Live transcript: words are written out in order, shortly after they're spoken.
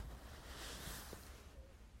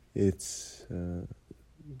It's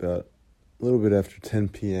about a little bit after 10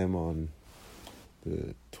 p.m. on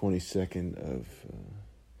the 22nd of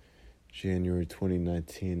January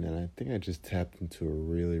 2019, and I think I just tapped into a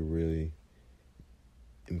really, really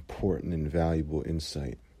important and valuable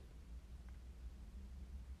insight.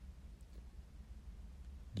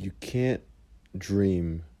 You can't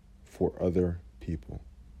dream for other people.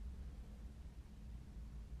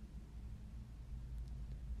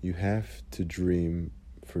 You have to dream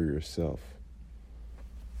for yourself.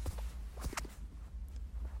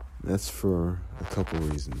 That's for a couple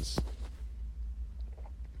reasons.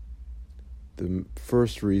 The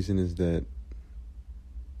first reason is that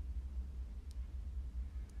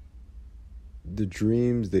the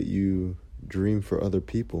dreams that you dream for other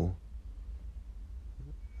people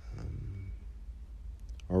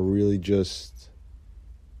are really just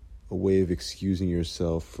a way of excusing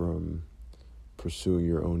yourself from pursuing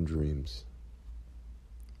your own dreams.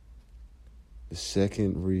 The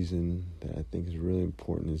second reason that I think is really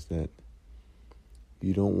important is that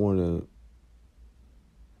you don't want to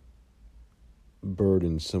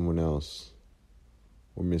burden someone else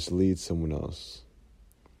or mislead someone else,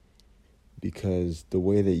 because the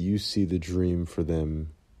way that you see the dream for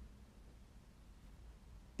them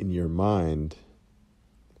in your mind,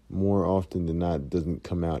 more often than not, doesn't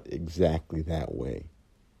come out exactly that way.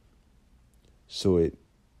 So it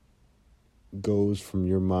goes from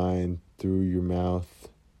your mind through your mouth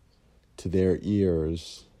to their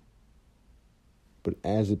ears, but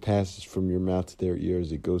as it passes from your mouth to their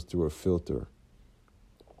ears, it goes through a filter,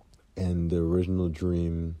 and the original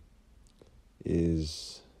dream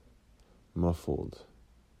is muffled.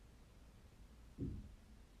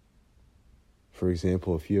 For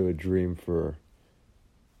example, if you have a dream for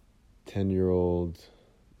 10-year-old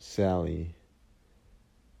Sally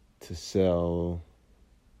to sell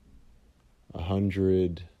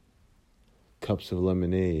 100 cups of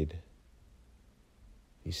lemonade,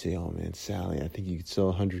 you say, oh man, Sally, I think you could sell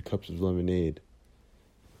 100 cups of lemonade.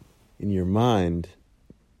 In your mind,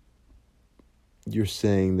 you're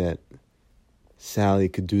saying that Sally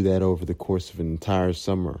could do that over the course of an entire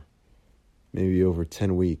summer, maybe over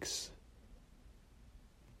 10 weeks.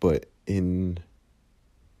 But in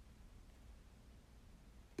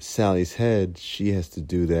Sally's head, she has to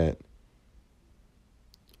do that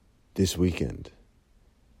this weekend.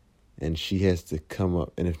 And she has to come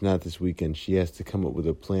up, and if not this weekend, she has to come up with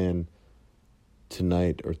a plan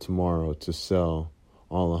tonight or tomorrow to sell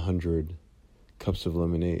all 100 cups of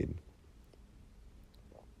lemonade.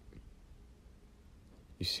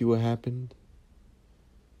 You see what happened?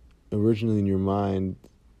 Originally in your mind,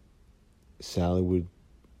 Sally would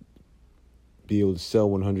be able to sell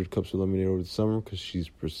 100 cups of lemonade over the summer because she's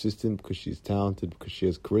persistent, because she's talented, because she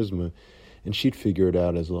has charisma, and she'd figure it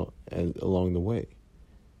out as along the way.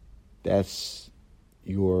 That's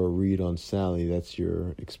your read on Sally. That's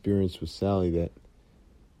your experience with Sally that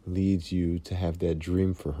leads you to have that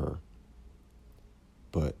dream for her.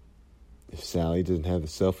 But if Sally doesn't have the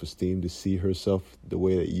self-esteem to see herself the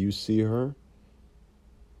way that you see her,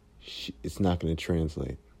 it's not going to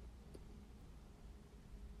translate.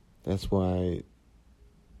 That's why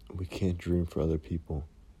we can't dream for other people.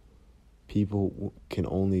 People can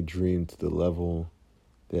only dream to the level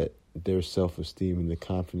that their self-esteem and the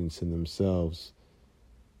confidence in themselves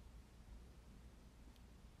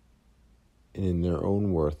and in their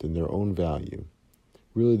own worth and their own value,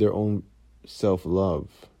 really their own self-love,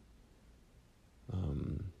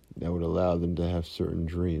 that would allow them to have certain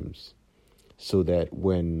dreams, so that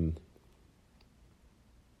when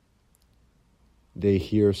they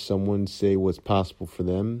hear someone say what's possible for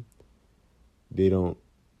them, they don't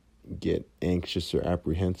get anxious or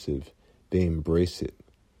apprehensive. They embrace it.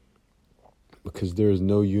 Because there is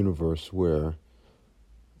no universe where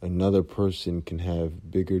another person can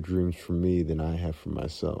have bigger dreams for me than I have for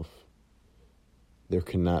myself. There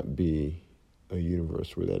cannot be a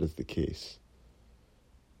universe where that is the case.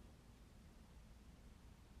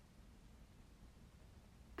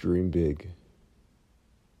 Dream big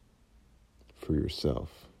for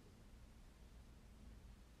yourself.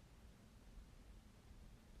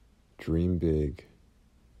 Dream big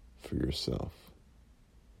for yourself.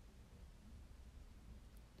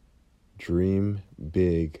 Dream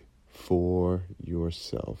big for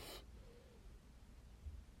yourself.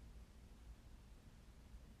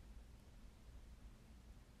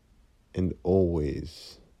 And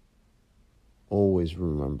always, always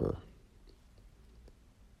remember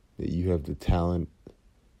that you have the talent,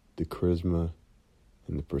 the charisma,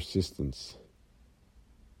 and the persistence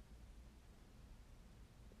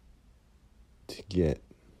to get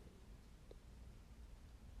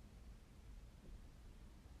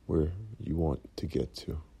where you want to get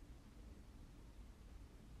to.